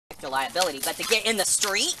extra liability. But to get in the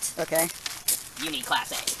street, Okay. you need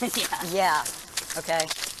Class A. Yeah. Okay.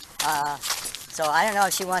 So I don't know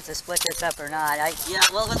if she wants to split this up or not. Yeah,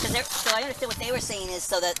 well, so I understand what they were saying is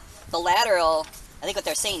so that the lateral, I think what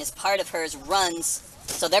they're saying is part of hers runs,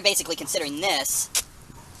 so they're basically considering this.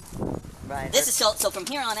 Right. This is still, so from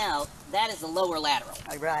here on out, that is the lower lateral.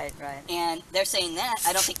 Right. And they're saying that,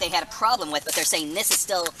 I don't think they had a problem with, but they're saying this is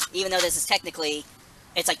still, even though this is technically,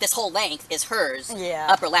 it's like this whole length is hers, Yeah.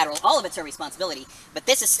 upper lateral, all of it's her responsibility, but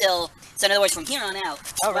this is still, so in other words, from here on out,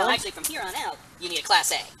 Oh, well, really? actually from here on out, you need a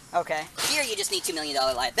Class A. Okay. Here you just need $2 million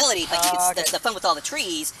liability, but you can, okay. that's the fun with all the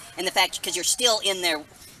trees, and the fact, because you're still in their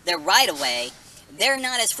right-of-way, they're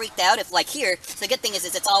not as freaked out if, like here, so the good thing is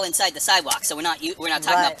it's all inside the sidewalk, so we're not talking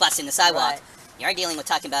about busting the sidewalk. Right. You're dealing with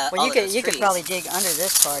talking about Well, all of those you could trees. probably dig under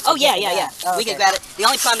this part. Oh, to yeah. get to that. Oh, We okay. could grab it. The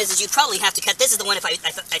only problem is you'd probably have to cut. This is the one, I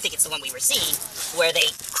think it's the one we were seeing, where they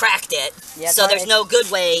cracked it. Yeah, so there's no good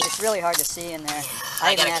way. It's really hard to see in there.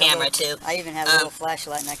 I got a camera, too. I even had a little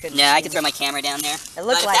flashlight, and I couldn't Yeah, see I could throw my camera down there. It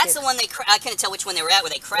looked but like that's the one I couldn't tell which one they were at, where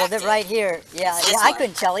they cracked Well, it. they're right here. Yeah, It's this I one.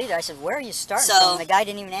 couldn't tell either. I said, where are you starting So- from? The guy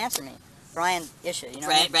didn't even answer me. Brian Isha, you know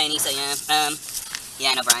what I mean? Brian, he said, yeah,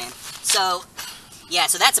 I know Brian. So, yeah,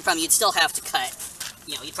 so that's the problem. You'd still have to cut.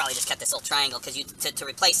 You'd probably just cut this little triangle, because to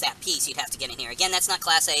replace that piece, you'd have to get in here. Again, that's not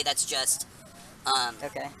Class A, that's just,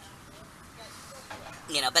 Okay.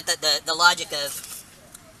 but the logic of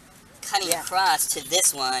cutting across to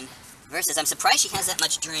this one versus, I'm surprised she has that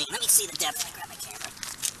much drain. Let me see the depth. Let me grab my camera.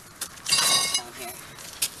 Down here.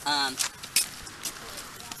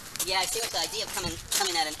 Yeah, I see what the idea of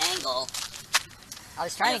coming at an angle. I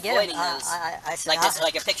was trying to get avoiding him. those. I said,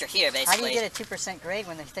 Like a picture here, basically. how do you get a 2% grade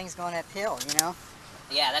when the thing's going uphill, you know?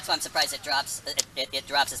 Yeah, that's why I'm surprised it drops. It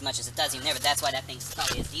drops as much as it does even there, but that's why that thing's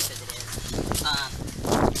probably as deep as it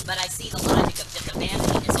is. But I see the logic of just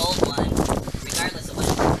abandoning this old one, regardless of what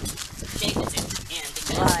shape it's in,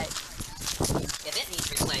 because if it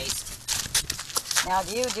needs replaced. Now,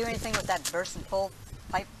 do you do anything with that burst and pull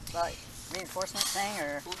pipe reinforcement thing,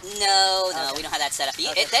 or? No, Okay. we don't have that set up.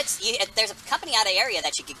 Okay. There's a company out of area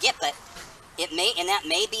that you could get, but that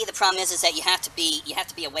may be the problem is that you have to be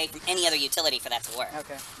away from any other utility for that to work.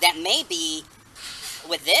 Okay. That may be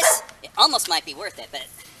with this. It almost might be worth it, but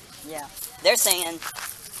Yeah. they're saying.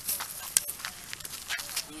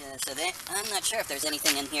 Yeah, so I'm not sure if there's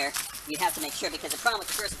anything in here. You'd have to make sure, because the problem with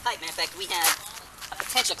the first pipe, matter of fact, we had a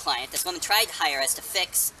potential client. This woman tried to hire us to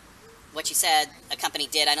fix what she said a company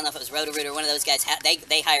did. I don't know if it was Roto-Root or one of those guys.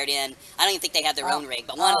 They hired in. I don't even think they have their own rig,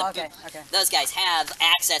 but one of them, those guys have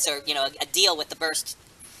access or a deal with the burst,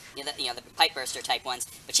 the pipe burster type ones.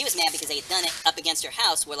 But she was mad because they had done it up against her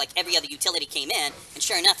house, where like every other utility came in, and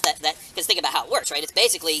sure enough, because think about how it works, right? It's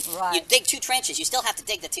basically you dig 2 trenches. You still have to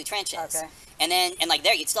dig the 2 trenches. Okay. And like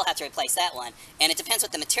there, you'd still have to replace that one. And it depends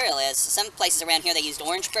what the material is. Some places around here, they used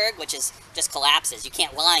Orangeburg, which is just collapses. You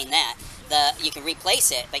can't line that. You can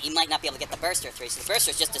replace it, but you might not be able to get the burster through. So the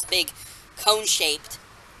burster is just this big cone-shaped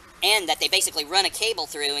end that they basically run a cable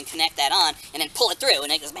through and connect that on, and then pull it through,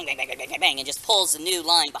 and it goes bang, bang, bang, bang, bang, bang, and just pulls the new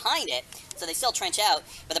line behind it. So they still trench out.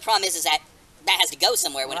 But the problem is that has to go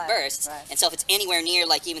somewhere when it bursts. Right. And so if it's anywhere near,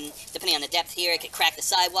 like even depending on the depth here, it could crack the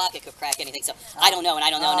sidewalk, it could crack anything. So I don't know, and I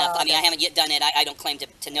don't know enough. I mean, I haven't yet done it. I don't claim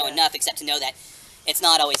to know enough, except to know that it's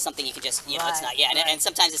not always something you can just, it's not, and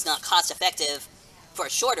sometimes it's not cost effective for a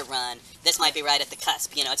shorter run. This might be right at the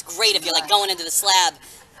cusp. It's great if you're like going into the slab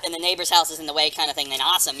and the neighbor's house is in the way kind of thing, then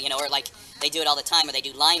awesome, or like they do it all the time, or they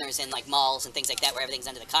do liners in like malls and things like that where everything's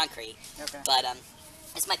under the concrete. Okay. But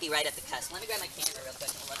this might be right at the cusp. Let me grab my camera real quick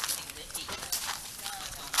and let's see.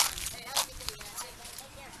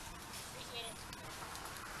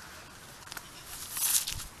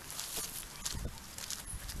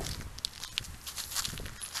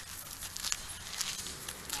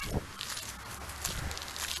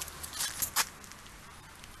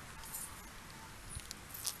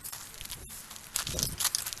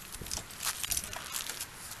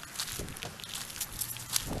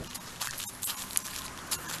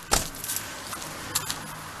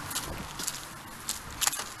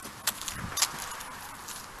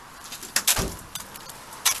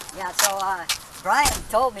 Yeah, so Brian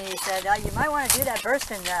told me, he said, you might want to do that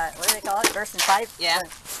bursting, what do they call it, bursting pipe? Yeah,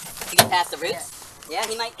 to get past the roots. Yeah,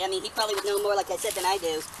 he might, he probably would know more, like I said, than I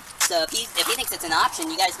do. So if he thinks it's an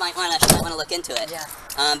option, you guys might want to look into it. Yeah.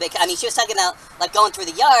 Because, she was talking about like going through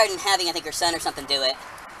the yard and having, I think, her son or something do it.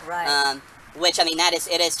 Right. Which,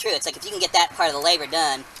 it is true. It's like if you can get that part of the labor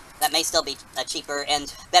done, that may still be a cheaper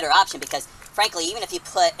and better option, because frankly, even if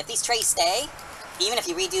these trays stay, even if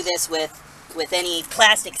you redo this with any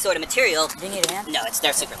plastic sort of material. Do you need a hand? No,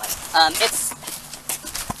 they're super light.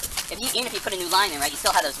 even if you put a new line in, right, you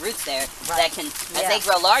still have those roots there Right. that can, as they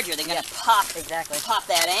grow larger, they're going to pop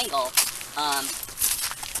that angle.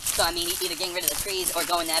 So I mean, either getting rid of the trees or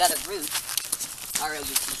going that other route,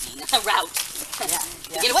 R-O-U-T-E, route,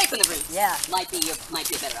 to get away from the roots. Might be a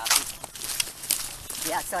better option.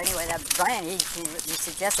 Yeah, so anyway, Brian, he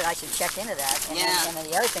suggested I should check into that. And then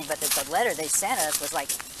the other thing, but the letter they sent us was like,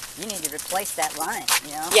 you need to replace that line,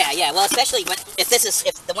 you know? Yeah. Well, especially if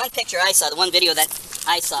the one picture I saw, the one video that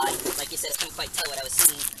I saw, like you said, I couldn't quite tell what I was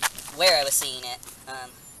seeing, where I was seeing it.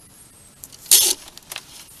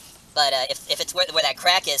 But if it's where that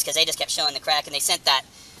crack is, because they just kept showing the crack, and they sent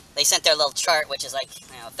their little chart, which is like,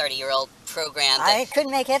 30-year-old program. I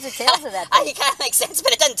couldn't make heads or tails of that thing. It kind of makes sense,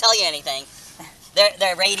 but it doesn't tell you anything.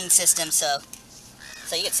 Their rating system, so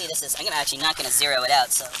you can see this is, I'm not going to zero it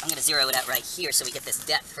out, so I'm going to zero it out right here so we get this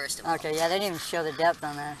depth first of all. Okay, yeah, they didn't even show the depth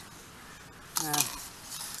on that.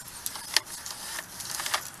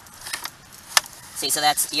 See, so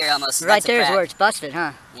you're almost... Right there's where it's busted,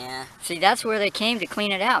 huh? Yeah. See, that's where they came to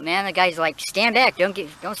clean it out, man. The guy's like, stand back, don't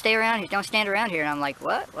stay around here, don't stand around here. And I'm like,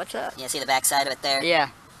 what? What's up? Yeah, see the back side of it there? Yeah.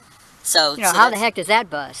 So, how the heck does that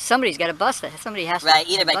bust? Somebody's got to bust it. Somebody has to. Right,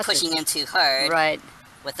 either by pushing in too hard. Right.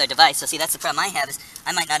 With their device. So see, that's the problem I have is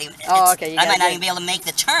I might not even. Oh, okay. I might not even be able to make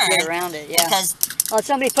the turn. Get around it, yeah. Because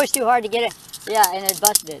somebody pushed too hard to get it. Yeah, and it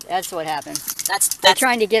busted it. That's what happened. They're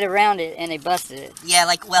trying to get around it, and they busted it. Yeah,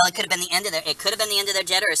 it could have been the end of their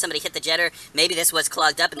jetter, or somebody hit the jetter. Maybe this was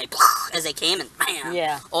clogged up, and they as they came and bam.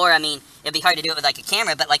 Yeah. Or it'd be hard to do it with like a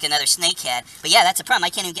camera, but like another snakehead. But yeah, that's a problem. I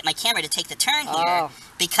can't even get my camera to take the turn here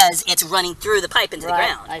because it's running through the pipe into the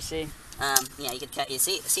ground. I see. Yeah, you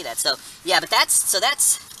see that. So yeah, but that's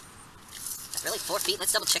really 4 feet.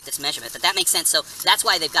 Let's double check this measurement. But that makes sense. So that's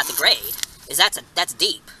why they've got the grade. That's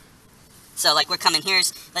deep. So like we're coming here.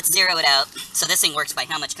 Let's zero it out. So this thing works by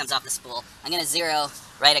how much comes off the spool. I'm gonna zero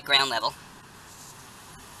right at ground level.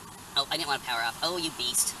 Oh, I didn't want to power off. Oh, you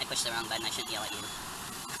beast! I pushed the wrong button. I shouldn't yell at you.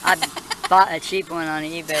 I bought a cheap one on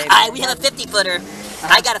eBay. We have a 50-footer.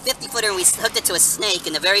 I got a 50-footer and we hooked it to a snake.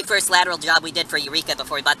 And the very first lateral job we did for Eureka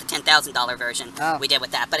before we bought the $10,000 version, we did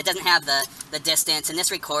with that. But it doesn't have the distance, and this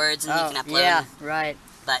records, and you can upload. Yeah, right.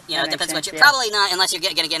 But it depends what you're probably not unless you're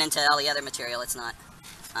going to get into all the other material. It's not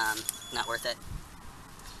worth it.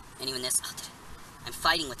 And even this, I'm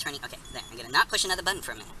fighting with turning. Okay, there. I'm going to not push another button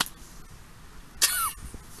for a minute.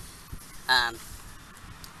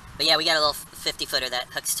 But yeah, we got a little 50-footer that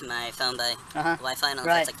hooks to my phone by Wi-Fi. I don't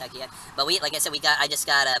know if that's like that yet. But like I said, I just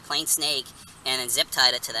got a plain snake and then zip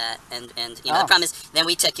tied it to that. And the problem is, then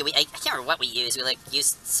we took it. I can't remember what we used. We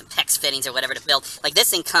used some PEX fittings or whatever to build. Like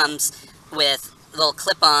this thing comes with little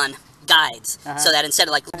clip-on guides, so that instead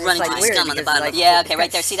of running through the scum on the bottom.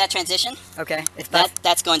 Right there. See that transition? Okay.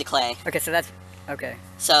 That's going to clay. Okay, so that's okay.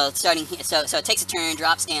 So starting here, so it takes a turn,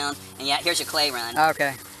 drops down, and here's your clay run.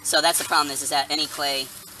 Okay. So that's the problem is that any clay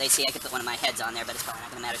they see, I could put one of my heads on there, but it's probably not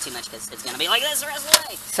going to matter too much because it's going to be like this the rest of the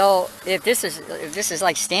way. So if this is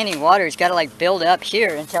like standing water, it's got to build up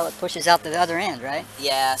here until it pushes out the other end, right?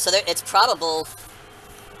 Yeah. So it's probable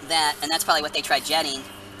that, and that's probably what they tried jetting.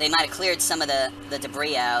 They might have cleared some of the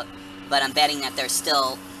debris out, but I'm betting that there's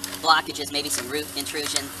still blockages, maybe some root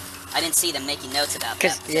intrusion. I didn't see them making notes about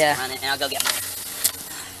that. Yeah. Run it, and I'll go get mine.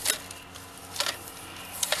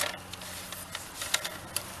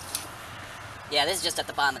 Yeah, this is just at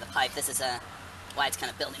the bottom of the pipe. This is why it's kind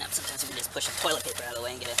of building up. Sometimes we can just push some toilet paper out of the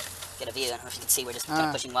way and get a view. I don't know if you can see, we're just kind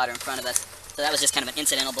of pushing water in front of us. So that was just kind of an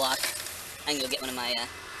incidental block. I can go get one of my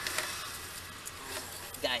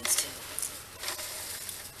guides too.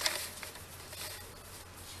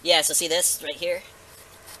 Yeah, so see this right here?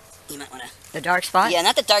 You might want to... The dark spot? Yeah,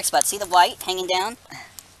 not the dark spot. See the white hanging down?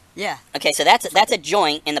 Yeah. Okay, so that's a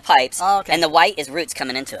joint in the pipes, and the white is roots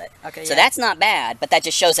coming into it. Okay. So that's not bad, but that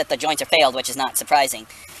just shows that the joints are failed, which is not surprising.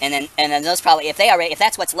 And then those probably, if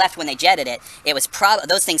that's what's left when they jetted it, it was probably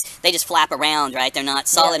those things. They just flap around, right? They're not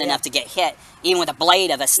solid enough to get hit. Even with a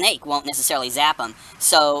blade of a snake, won't necessarily zap them.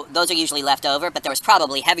 So those are usually left over, but there was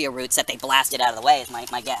probably heavier roots that they blasted out of the way, is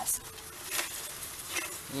my guess.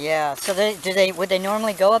 Yeah. So would they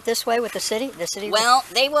normally go up this way with the city? Well,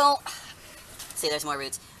 they will. See, there's more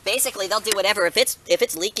roots. Basically, they'll do whatever if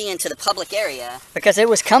it's leaking into the public area. Because it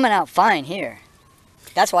was coming out fine here.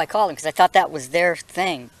 That's why I called them, because I thought that was their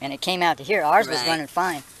thing, and it came out to here. Ours was running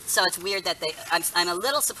fine. So it's weird that I'm a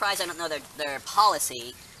little surprised. I don't know their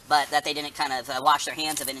policy, but that they didn't kind of wash their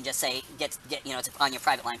hands of it and just say get it's on your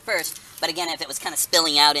private line first. But again, if it was kind of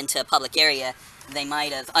spilling out into a public area, they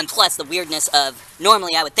might have. And plus the weirdness of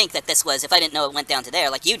normally I would think that this was, if I didn't know it went down to there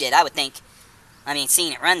like you did, I would think. I mean,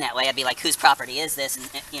 seeing it run that way, I'd be like, whose property is this? And,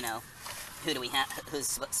 who do we have? Who's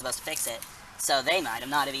supposed to fix it? So they might have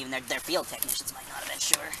not have even, their field technicians might not have been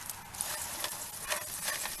sure.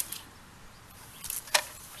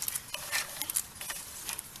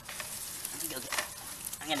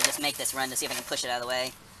 I'm going to just make this run to see if I can push it out of the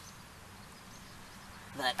way.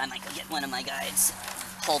 But I might go get one of my guides,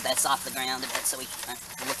 hold this off the ground a bit so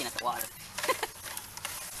we're looking at the water.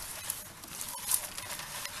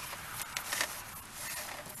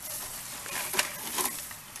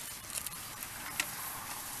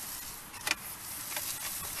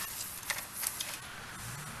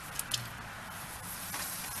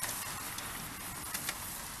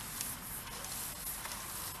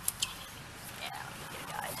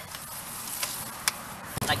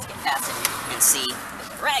 I'd like to get past it and see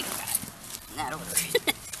the dragon guy. Not over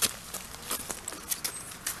there.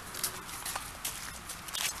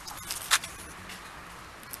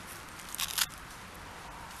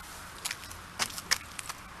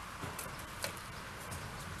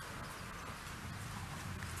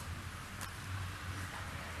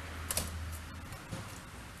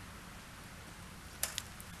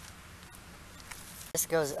 This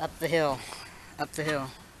goes up the hill, up the hill.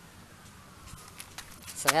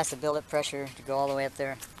 So it has to build up pressure to go all the way up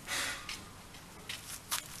there.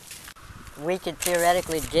 We could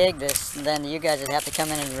theoretically dig this, and then you guys would have to come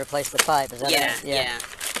in and replace the pipe. Is that right? Yeah.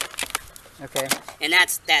 Okay. And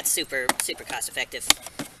that's super cost effective.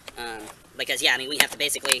 Because yeah, I mean we have to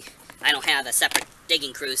basically. I don't have a separate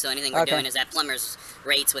digging crew, so anything we're doing is at Plumber's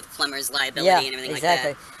rates with Plumber's liability and everything like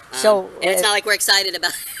that. So and it's not like we're excited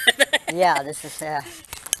about. Yeah, this is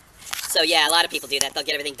So yeah, a lot of people do that. They'll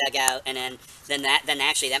get everything dug out, and then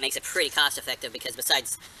actually that makes it pretty cost effective because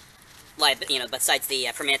besides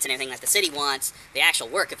the permits and everything that the city wants, the actual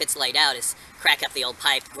work, if it's laid out, is crack up the old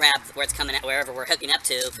pipe, grab where it's coming at, wherever we're hooking up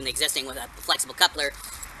to from the existing with a flexible coupler.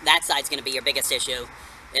 That side's going to be your biggest issue,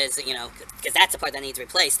 is because that's the part that needs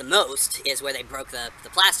replaced the most, is where they broke the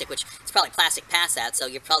plastic, which is probably plastic pass out. So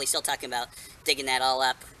you're probably still talking about digging that all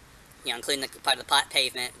up, including the part of the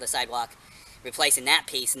pavement, the sidewalk, replacing that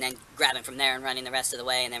piece, and then grabbing from there and running the rest of the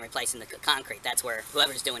way, and then replacing the concrete. That's where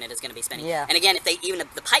whoever's doing it is going to be spending. Yeah. And again, if they even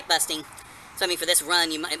the pipe busting, so I mean for this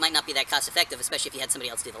run, it might not be that cost effective, especially if you had somebody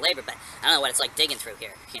else do the labor. But I don't know what it's like digging through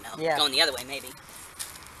here. Going the other way maybe.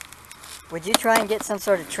 Would you try and get some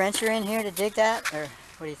sort of trencher in here to dig that, or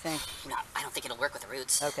what do you think? No, I don't think it'll work with the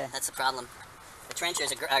roots. Okay. That's the problem. The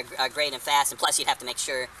trenchers are great and fast, and plus you'd have to make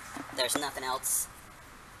sure there's nothing else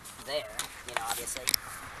there. Obviously.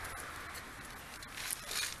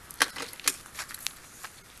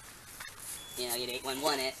 You'd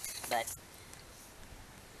 811 it, but...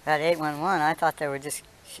 At 811, I thought they were just...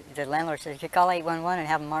 The landlord said, you could call 811 and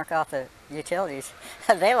have them mark off the utilities.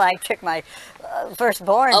 They took my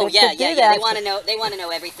firstborn to do that. They want to know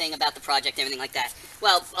everything about the project, everything like that.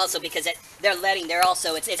 Well, also because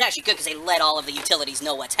it's actually good because they let all of the utilities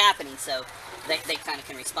know what's happening, so they kind of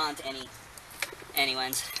can respond to any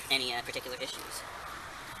particular issues.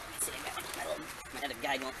 Let's see, my other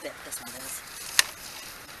guide won't fit, this one does.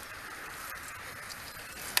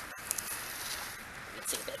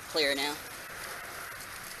 Let's see a bit clearer now.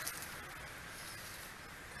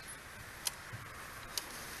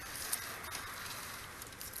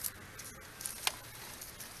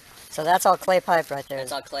 So that's all clay pipe right there.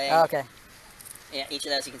 That's all clay. Oh, okay. Yeah, each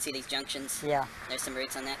of those you can see these junctions. Yeah. There's some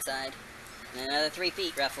roots on that side. And another 3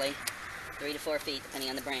 feet roughly. 3 to 4 feet depending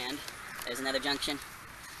on the brand. There's another junction.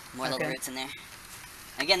 More little roots in there.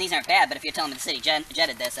 Again, these aren't bad, but if you're telling me the city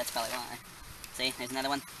jetted this, that's probably why. See, there's another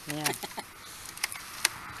one. Yeah.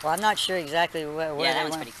 Well, I'm not sure exactly where yeah, that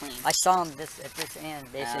one's pretty clean. I saw them at this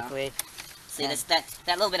end, basically. See, that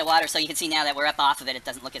little bit of water, so you can see now that we're up off of it, it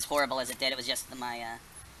doesn't look as horrible as it did. It was just my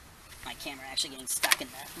camera actually getting stuck in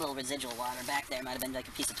the little residual water back there. Might have been like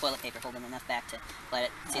a piece of toilet paper holding enough back to let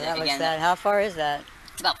it. See that again? How far is that?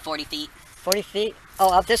 It's about 40 feet. 40 feet?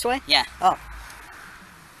 Oh, up this way? Yeah. Oh.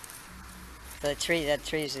 That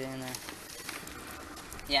tree's in there.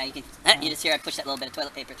 Yeah, you can. You just hear I push that little bit of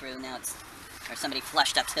toilet paper through. Now it's, or somebody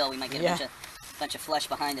flushed uphill. We might get a bunch of flush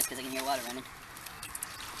behind us because I can hear water running.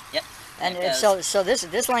 Yep. And so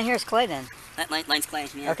this line here is clay then. That line's clay.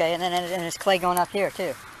 Yeah. Okay, and then it's clay going up here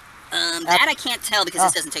too. That I can't tell because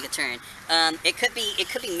this doesn't take a turn. It could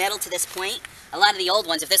be metal to this point. A lot of the old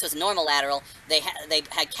ones, if this was normal lateral, they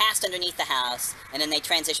had cast underneath the house, and then they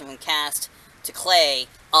transitioned from cast to clay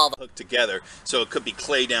all the hooked together. So it could be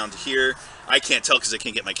clay down to here. I can't tell because I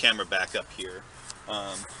can't get my camera back up here.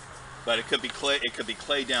 But it could be clay. It could be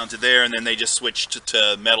clay down to there, and then they just switched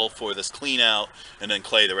to metal for this clean out, and then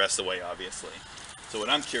clay the rest of the way, obviously. So what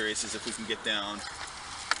I'm curious is if we can get down.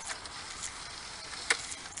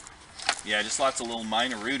 Yeah, just lots of little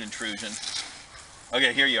minor root intrusion.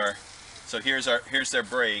 Okay, here you are. So here's their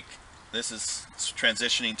brake. This is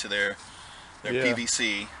transitioning to their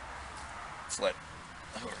PVC. Let's let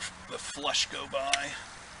the flush go by.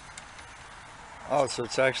 Oh, so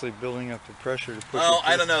it's actually building up the pressure to push it. Oh,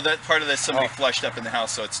 I don't know. That part of this somebody flushed up in the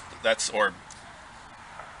house, so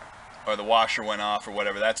or the washer went off or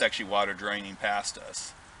whatever. That's actually water draining past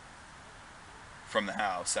us from the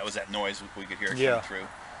house. That was that noise we could hear coming through.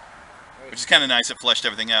 Which is kind of nice. It flushed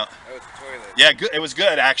everything out. That was the toilet. Yeah, good. It was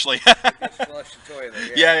good actually. Just flushed the toilet.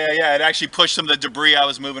 Yeah. It actually pushed some of the debris I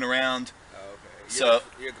was moving around. Oh, okay. So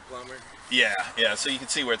You're the plumber. Yeah. So you can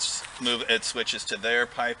see where it switches to their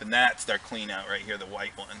pipe, and that's their clean out right here, the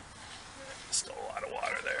white one. Still a lot of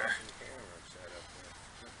water there.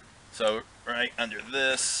 So right under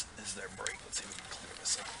this is their brake. Let's see if we can clear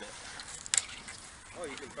this up a bit. Oh,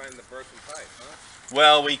 you can find the broken pipe, huh?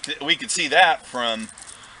 Well, we could see that from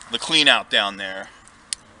the clean out down there.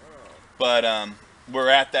 But we're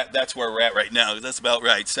at that's where we're at right now. That's about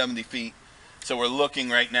right, 70 feet. So we're looking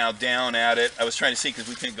right now down at it. I was trying to see because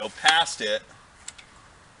we couldn't go past it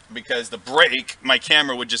because the brake, my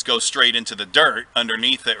camera would just go straight into the dirt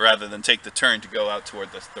underneath it rather than take the turn to go out toward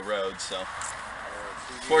the road. So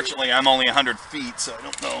fortunately, I'm only 100 feet, so I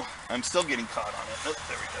don't know. I'm still getting caught on it. Oh,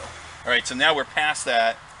 there we go. All right, so now we're past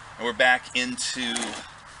that, and we're back into,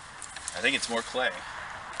 I think it's more clay.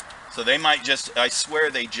 So they might just, I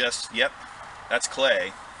swear they just, yep, that's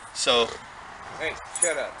clay. So. Hey,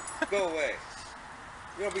 shut up. Go away.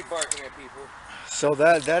 You don't be barking at people. So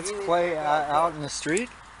that's clay out in the street?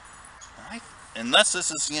 Unless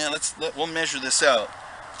this is, we'll measure this out.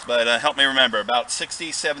 But help me remember, about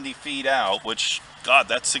 60, 70 feet out, which, God,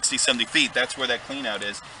 that's 60, 70 feet. That's where that clean out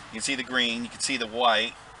is. You can see the green, you can see the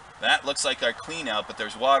white. That looks like our clean out, but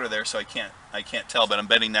there's water there, so I can't tell, but I'm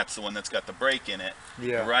betting that's the one that's got the break in it.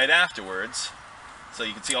 Yeah. Right afterwards, so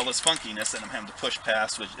you can see all this funkiness that I'm having to push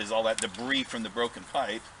past, which is all that debris from the broken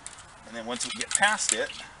pipe. And then once we get past it,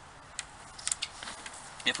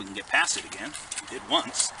 if we can get past it again, we did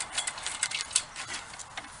once.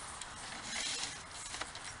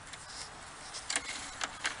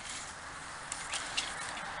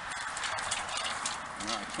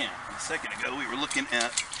 No, I can't. A second ago we were looking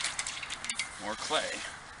at more clay.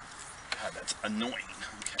 God, that's annoying.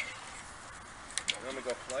 Okay. You want me to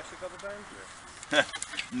go flush a couple times?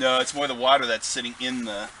 Or? No, it's more the water that's sitting in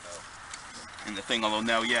the thing. Although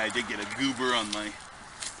now, yeah, I did get a goober on my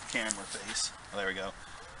camera face. Oh, there we go.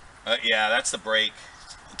 Yeah, that's the brake.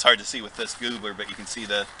 It's hard to see with this goober, but you can see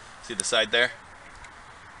the side there.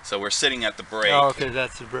 So we're sitting at the brake. Oh, okay,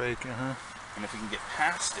 that's the brake. And if we can get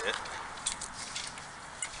past it.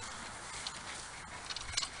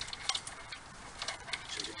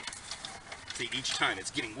 See, each time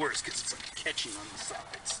it's getting worse because it's like catching on the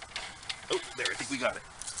sides. Oh, there, I think we got it.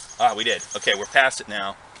 Ah, we did. Okay, we're past it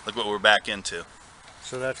now. Look what we're back into.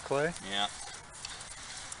 So that's clay? Yeah.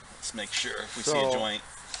 Let's make sure if we see a joint.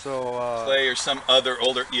 So clay or some other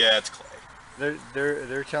older, yeah, it's clay.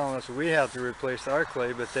 They're telling us we have to replace our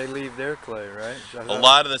clay, but they leave their clay, right? A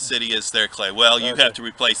lot of the city is their clay. Well, you have to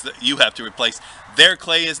replace their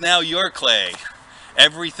clay is now your clay.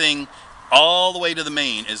 Everything all the way to the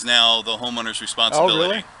main is now the homeowner's responsibility. Oh,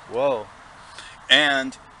 really? Whoa.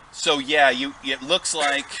 And so yeah, it looks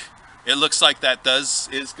like that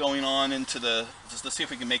is going on into the. Let's see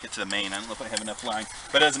if we can make it to the main. I don't know if I have enough line,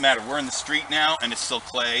 but it doesn't matter. We're in the street now, and it's still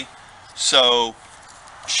clay. So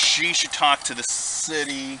she should talk to the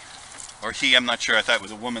city, or he. I'm not sure. I thought it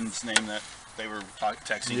was a woman's name that they were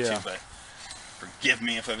texting to, but forgive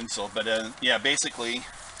me if I've insulted. But yeah, basically,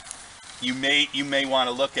 you may want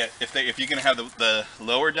to look at if you're going to have the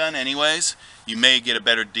lower done anyways. You may get a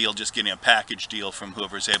better deal just getting a package deal from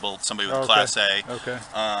whoever's able, somebody with Class A. Okay.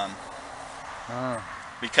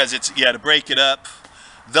 Because it's, to break it up,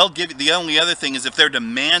 they'll give you, the only other thing is if they're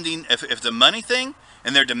demanding, if the money thing,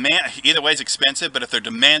 and they're either way is expensive, but if they're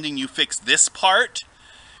demanding you fix this part,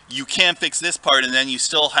 you can fix this part, and then you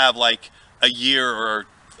still have like a year or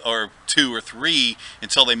 2 or 3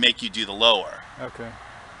 until they make you do the lower. Okay.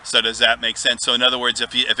 So does that make sense? So in other words,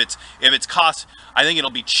 if it's cost, I think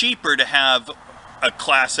it'll be cheaper to have a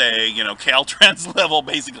Class A, Caltrans level,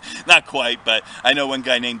 basically. Not quite, but I know one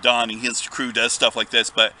guy named Donnie, his crew does stuff like this.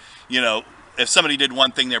 But if somebody did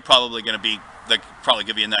one thing, they're probably going to be, they probably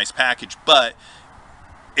give you a nice package. But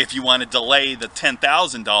if you want to delay the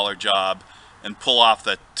 $10,000 job and pull off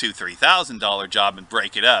the $2,000-3,000 job and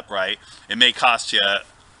break it up, right? It may cost you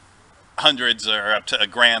hundreds or up to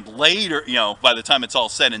 $1,000 later, by the time it's all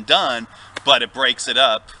said and done, but it breaks it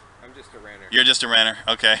up. I'm just a renter. You're just a renter,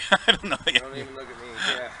 okay. I don't know. Don't even look at me.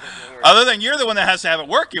 Other than you're the one that has to have it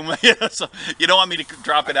working, so you don't want me to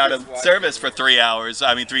drop it out of service for 3 hours.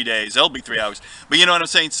 I mean, 3 days. It'll be 3 hours. But you know what I'm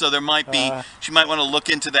saying? So there might be, she might want to look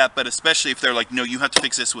into that, but especially if they're like, no, you have to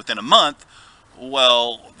fix this within a month.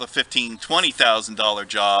 Well, the $15,000, $20,000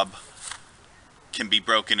 job can be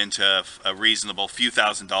broken into a reasonable few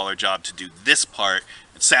 $1,000 job to do this part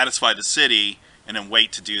and satisfy the city, and then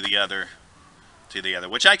wait to do the other,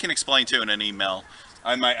 which I can explain to in an email.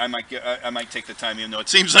 I might take the time, even though it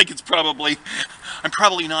seems like it's probably, I'm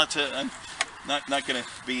not going to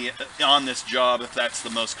be on this job if that's the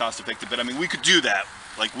most cost effective. But I mean, we could do that.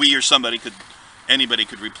 Like we or anybody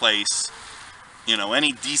could replace, you know,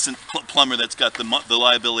 any decent plumber that's got the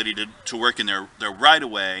liability to work in their right of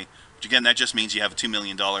way. Which again, that just means you have a $2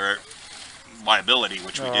 million liability,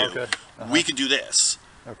 which we do. Okay. We can do this.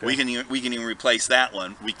 Okay. We can even replace that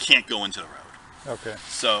one. We can't go into the road. Okay.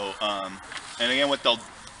 So, and again, what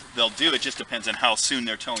they'll do, it just depends on how soon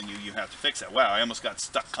they're telling you have to fix that. Wow, I almost got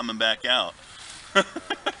stuck coming back out.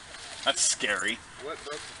 That's scary. What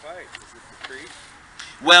broke the pipe? Is it the tree?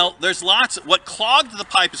 Well, there's lots. What clogged the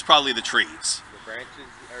pipe is probably the trees. The branches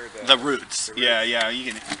or the roots. The roots. Yeah.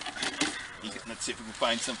 You can. Let's see if we can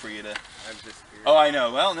find some for you to. I'm just curious. Oh, I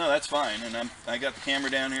know. Well, no, that's fine. And I got the camera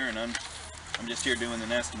down here, and I'm just here doing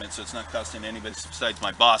an estimate, so it's not costing anybody besides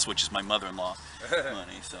my boss, which is my mother-in-law,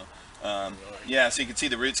 money. So, yeah, so you can see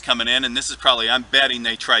the roots coming in, and this is probably, I'm betting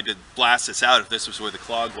they tried to blast this out if this was where the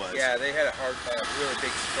clog was. Yeah, they had a really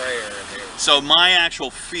big sprayer in there. So my actual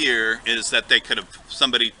fear is that they could have,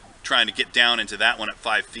 somebody trying to get down into that one at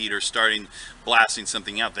 5 feet or starting blasting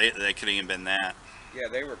something out, they could have even been that. Yeah,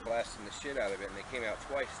 they were blasting the shit out of it, and they came out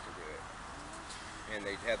twice to do it. And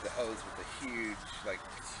they had the hose with the huge, like,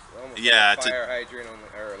 almost like a fire hydrant on the,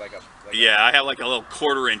 or like a. I have like a little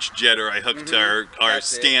 1/4-inch jetter I hooked to our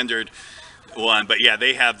standard one, but yeah,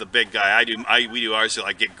 they have the big guy. We do ours to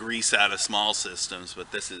like get grease out of small systems,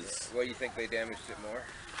 but this is. Well, you think they damaged it more?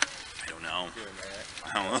 I don't know. Doing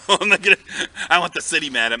that. I don't know. I'm not gonna. I want the city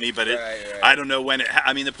mad at me, but I don't know when it.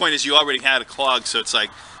 I mean, the point is, you already had a clog, so it's like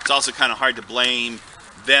it's also kind of hard to blame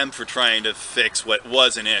them for trying to fix what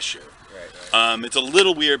was an issue. Right. It's a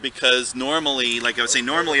little weird because normally, like I was saying,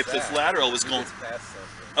 normally if this lateral was going.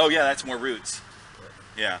 Oh yeah, that's more roots.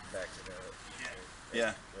 Yeah.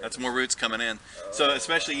 Yeah, that's more roots coming in. So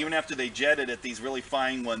especially even after they jetted it, these really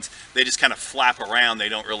fine ones, they just kind of flap around. They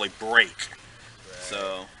don't really break.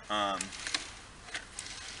 So.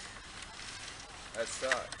 That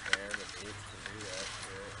sucks, man. The roots can do that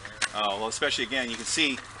shit. Oh, well, especially again, you can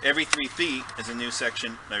see every 3 feet is a new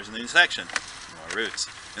section. There's a new section. More roots.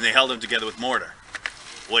 And they held them together with mortar,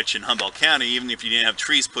 which in Humboldt County, even if you didn't have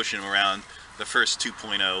trees pushing them around, the first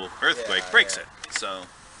 2.0 earthquake breaks it. So,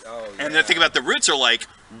 and the thing about the roots are like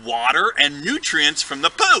water and nutrients from the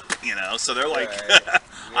poop, you know. So they're like,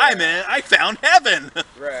 I found heaven.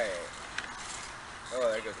 Right.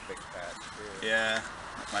 Oh, there goes a big patch too. Yeah.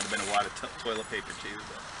 Might have been a wad of toilet paper too,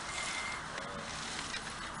 but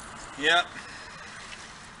yeah.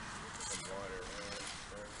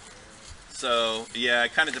 So yeah,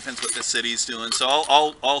 it kind of depends what the city's doing. So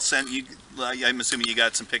I'll send you. I'm assuming you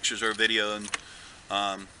got some pictures or a video, and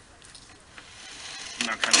I'm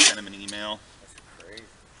not trying to send him an email. That's crazy.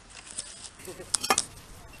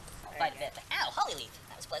 Quite a bit. Ow, holly leaf.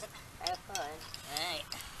 That was pleasant. Have fun. All right.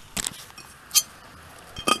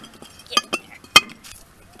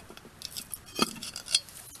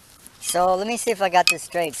 So let me see if I got this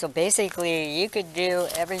straight. So basically, you could do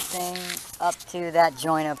everything up to that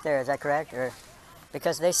joint up there. Is that correct? Or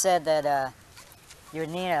because they said that you would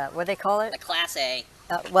need a, what do they call it? The Class A.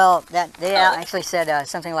 Well, that they actually said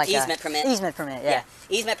something like easement permit. Easement permit. Yeah.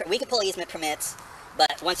 Easement. We can pull easement permits,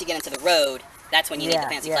 but once you get into the road, that's when you need the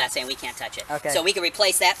fancy Class A, and we can't touch it. Okay. So we can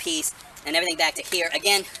replace that piece and everything back to here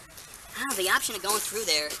again. The option of going through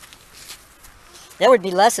there. That would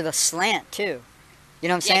be less of a slant too. You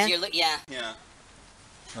know what I'm saying? Yeah.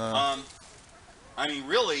 I mean,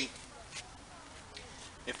 really,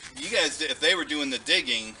 if they were doing the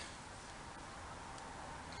digging,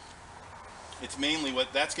 it's mainly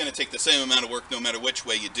that's going to take the same amount of work no matter which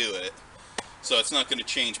way you do it. So it's not going to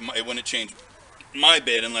change. It wouldn't change my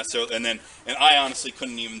bid unless there. And I honestly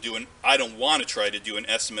couldn't even I don't want to try to do an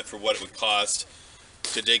estimate for what it would cost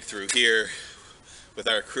to dig through here with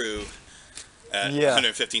our crew. At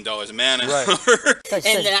 $115 a man hour.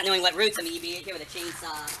 And they're not knowing what roots. I mean, you'd be here with a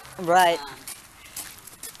chainsaw. Right.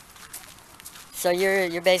 So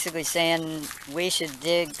you're basically saying we should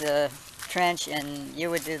dig the trench and you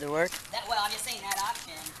would do the work? Well, I'm just saying that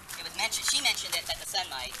option. It was mentioned. She mentioned it that the sun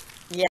might.